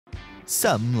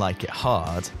Some like it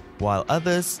hard, while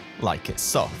others like it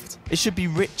soft. It should be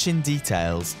rich in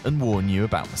details and warn you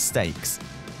about mistakes.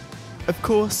 Of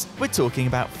course, we're talking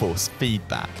about force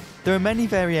feedback. There are many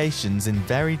variations in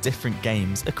very different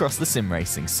games across the sim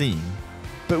racing scene.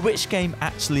 But which game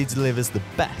actually delivers the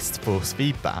best force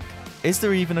feedback? Is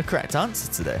there even a correct answer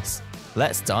to this?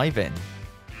 Let's dive in.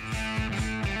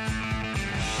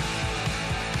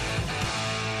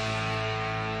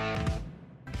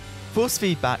 Force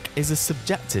feedback is a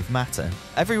subjective matter.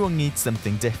 Everyone needs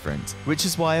something different, which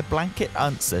is why a blanket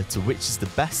answer to which is the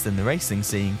best in the racing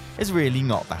scene is really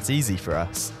not that easy for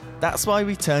us. That's why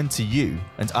we turn to you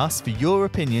and ask for your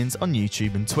opinions on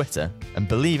YouTube and Twitter. And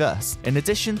believe us, in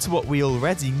addition to what we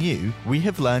already knew, we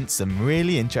have learned some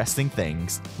really interesting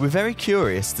things. We're very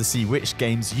curious to see which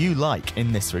games you like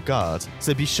in this regard,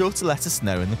 so be sure to let us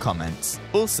know in the comments.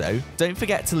 Also, don't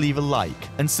forget to leave a like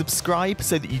and subscribe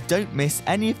so that you don't miss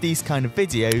any of these kind of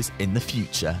videos in the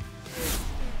future.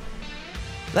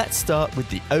 Let's start with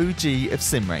the OG of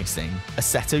sim racing,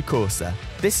 Assetto Corsa.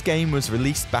 This game was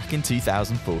released back in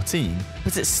 2014,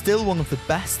 but it's still one of the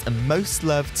best and most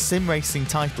loved sim racing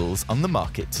titles on the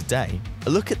market today. A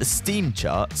look at the Steam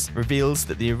charts reveals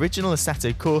that the original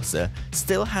Assetto Corsa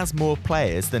still has more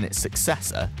players than its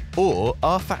successor, or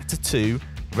rFactor 2,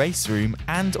 RaceRoom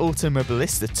and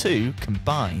Automobilista 2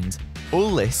 combined.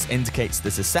 All this indicates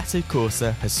that Assetto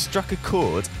Corsa has struck a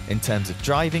chord in terms of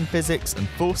driving physics and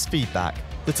force feedback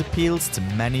that appeals to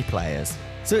many players.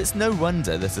 So it's no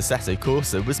wonder that Assetto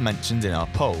Corsa was mentioned in our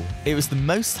poll. It was the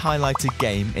most highlighted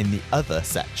game in the other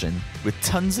section, with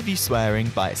tons of you swearing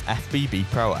by its FBB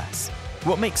prowess.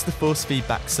 What makes the force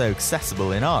feedback so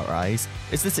accessible in our eyes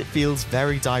is that it feels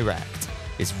very direct,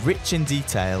 is rich in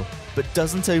detail, but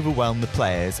doesn't overwhelm the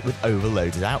players with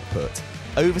overloaded output.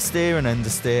 Oversteer and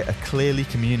understeer are clearly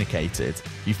communicated,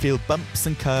 you feel bumps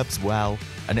and curbs well,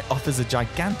 and it offers a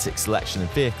gigantic selection of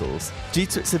vehicles. Due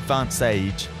to its advanced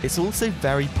age, it's also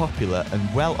very popular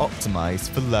and well optimised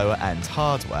for lower end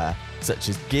hardware, such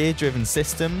as gear-driven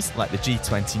systems like the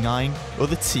G29 or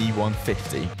the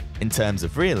T150. In terms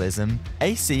of realism,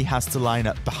 AC has to line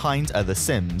up behind other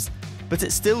sims, but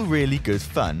it's still really good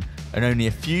fun, and only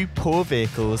a few poor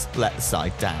vehicles let the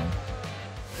side down.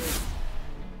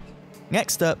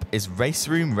 Next up is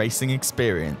RaceRoom Racing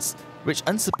Experience, which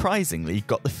unsurprisingly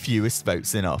got the fewest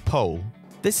votes in our poll.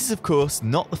 This is of course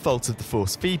not the fault of the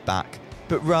force feedback,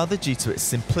 but rather due to its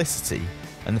simplicity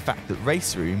and the fact that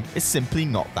RaceRoom is simply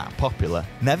not that popular.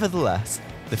 Nevertheless,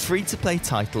 the free-to-play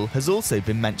title has also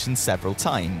been mentioned several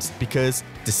times because,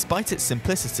 despite its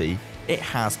simplicity, it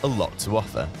has a lot to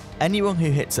offer. Anyone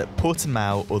who hits at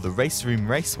Portimao or the RaceRoom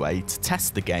Raceway to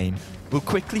test the game will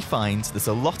quickly find that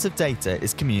a lot of data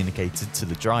is communicated to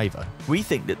the driver. We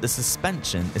think that the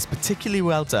suspension is particularly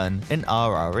well done in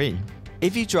RRE.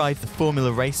 If you drive the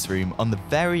Formula RaceRoom on the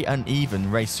very uneven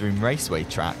RaceRoom Raceway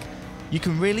track, you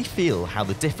can really feel how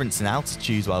the difference in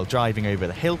altitude while driving over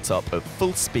the hilltop at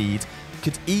full speed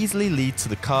could easily lead to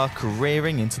the car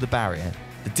careering into the barrier.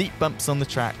 The deep bumps on the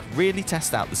track really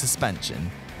test out the suspension,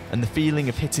 and the feeling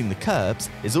of hitting the curbs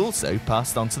is also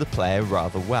passed on to the player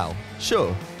rather well.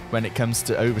 Sure, when it comes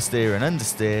to oversteer and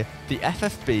understeer, the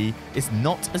FFB is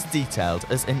not as detailed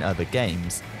as in other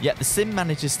games, yet the sim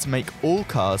manages to make all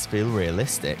cars feel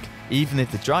realistic, even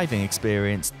if the driving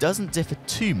experience doesn't differ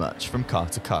too much from car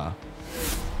to car.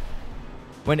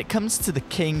 When it comes to the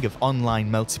king of online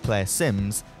multiplayer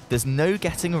sims, there's no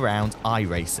getting around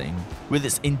iRacing. With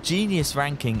its ingenious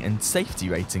ranking and safety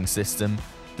rating system,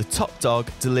 the top dog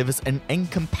delivers an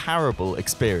incomparable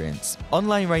experience.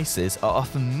 Online races are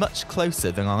often much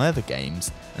closer than on other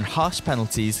games, and harsh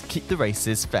penalties keep the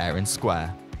races fair and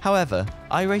square. However,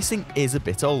 iRacing is a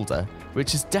bit older,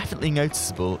 which is definitely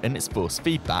noticeable in its force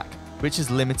feedback, which is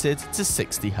limited to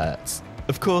 60 Hz.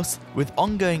 Of course, with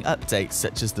ongoing updates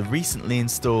such as the recently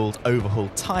installed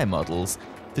overhauled tyre models,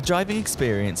 the driving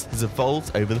experience has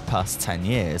evolved over the past 10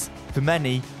 years. For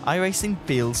many, iRacing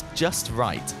feels just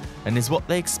right and is what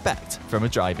they expect from a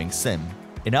driving sim.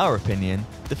 In our opinion,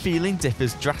 the feeling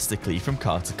differs drastically from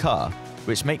car to car,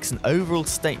 which makes an overall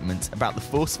statement about the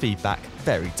force feedback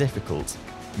very difficult.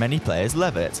 Many players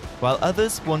love it, while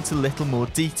others want a little more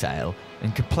detail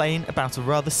and complain about a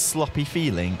rather sloppy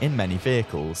feeling in many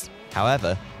vehicles.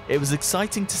 However, it was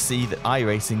exciting to see that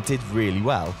iRacing did really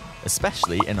well,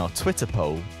 especially in our Twitter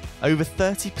poll. Over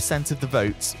 30% of the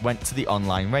votes went to the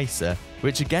online racer,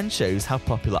 which again shows how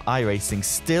popular iRacing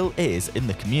still is in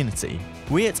the community.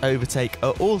 We at OverTake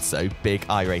are also big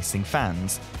iRacing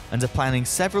fans, and are planning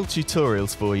several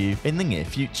tutorials for you in the near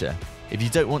future. If you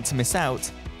don't want to miss out,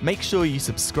 make sure you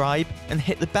subscribe and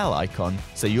hit the bell icon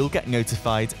so you'll get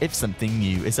notified if something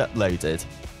new is uploaded.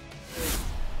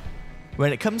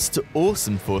 When it comes to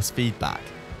awesome force feedback,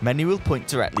 many will point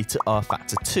directly to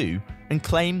rFactor 2 and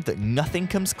claim that nothing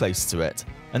comes close to it.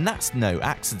 And that's no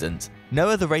accident. No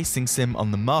other racing sim on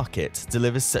the market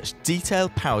delivers such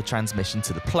detailed power transmission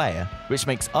to the player, which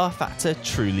makes rFactor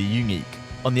truly unique.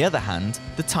 On the other hand,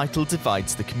 the title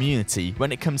divides the community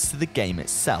when it comes to the game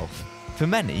itself. For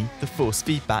many, the force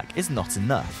feedback is not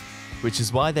enough, which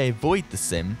is why they avoid the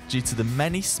sim due to the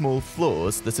many small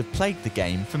flaws that have plagued the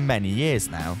game for many years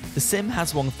now. The sim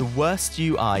has one of the worst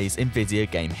UIs in video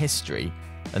game history,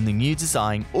 and the new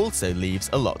design also leaves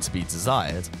a lot to be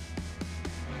desired.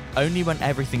 Only when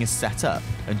everything is set up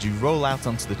and you roll out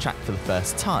onto the track for the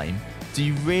first time do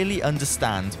you really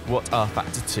understand what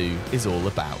rFactor 2 is all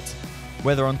about.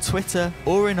 Whether on Twitter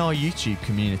or in our YouTube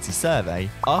community survey,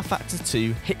 rFactor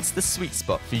 2 hits the sweet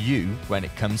spot for you when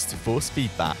it comes to force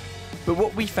feedback. But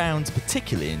what we found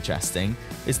particularly interesting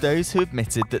is those who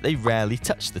admitted that they rarely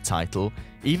touch the title,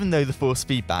 even though the force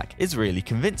feedback is really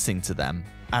convincing to them.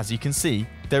 As you can see,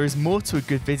 there is more to a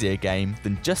good video game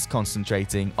than just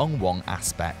concentrating on one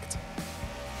aspect.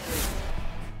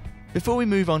 Before we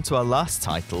move on to our last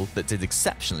title that did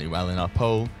exceptionally well in our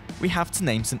poll, we have to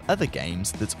name some other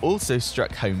games that also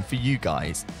struck home for you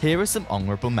guys. Here are some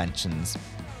honourable mentions: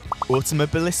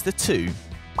 Automobilista 2,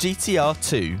 GTR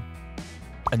 2,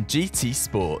 and GT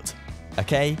Sport.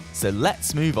 Okay, so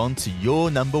let's move on to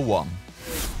your number one.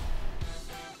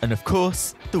 And of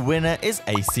course, the winner is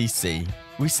ACC.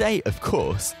 We say of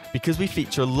course because we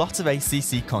feature a lot of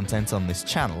ACC content on this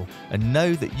channel and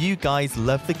know that you guys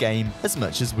love the game as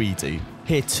much as we do.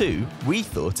 Here too, we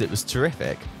thought it was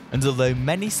terrific, and although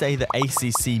many say that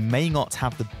ACC may not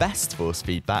have the best force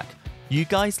feedback, you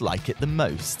guys like it the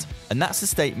most. And that's a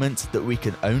statement that we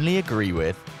can only agree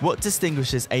with. What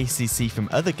distinguishes ACC from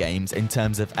other games in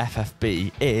terms of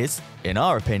FFB is, in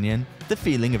our opinion, the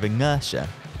feeling of inertia.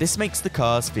 This makes the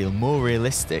cars feel more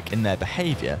realistic in their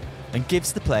behaviour and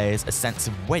gives the players a sense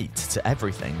of weight to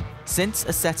everything. Since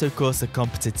Assetto Corsa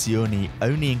Competizione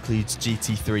only includes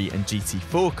GT3 and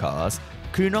GT4 cars,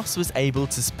 Kunos was able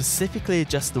to specifically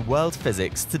adjust the world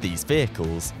physics to these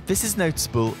vehicles. This is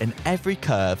noticeable in every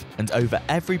curve and over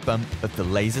every bump of the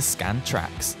laser scan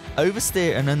tracks.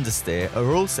 Oversteer and understeer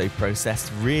are also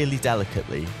processed really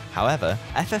delicately. However,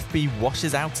 FFB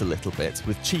washes out a little bit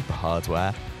with cheaper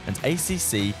hardware, and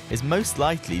ACC is most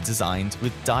likely designed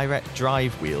with direct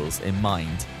drive wheels in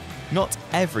mind. Not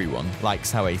everyone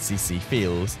likes how ACC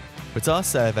feels, but our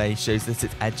survey shows that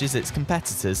it edges its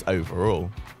competitors overall.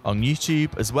 On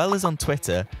YouTube as well as on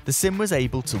Twitter, the sim was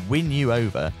able to win you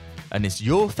over and is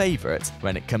your favourite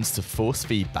when it comes to force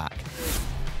feedback.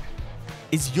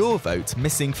 Is your vote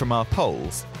missing from our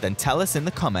polls? Then tell us in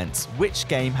the comments which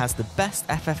game has the best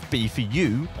FFB for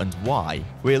you and why.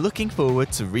 We're looking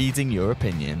forward to reading your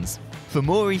opinions. For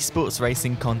more esports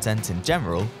racing content in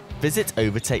general, visit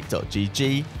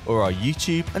overtake.gg or our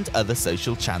YouTube and other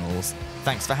social channels.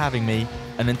 Thanks for having me,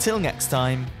 and until next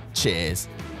time, cheers!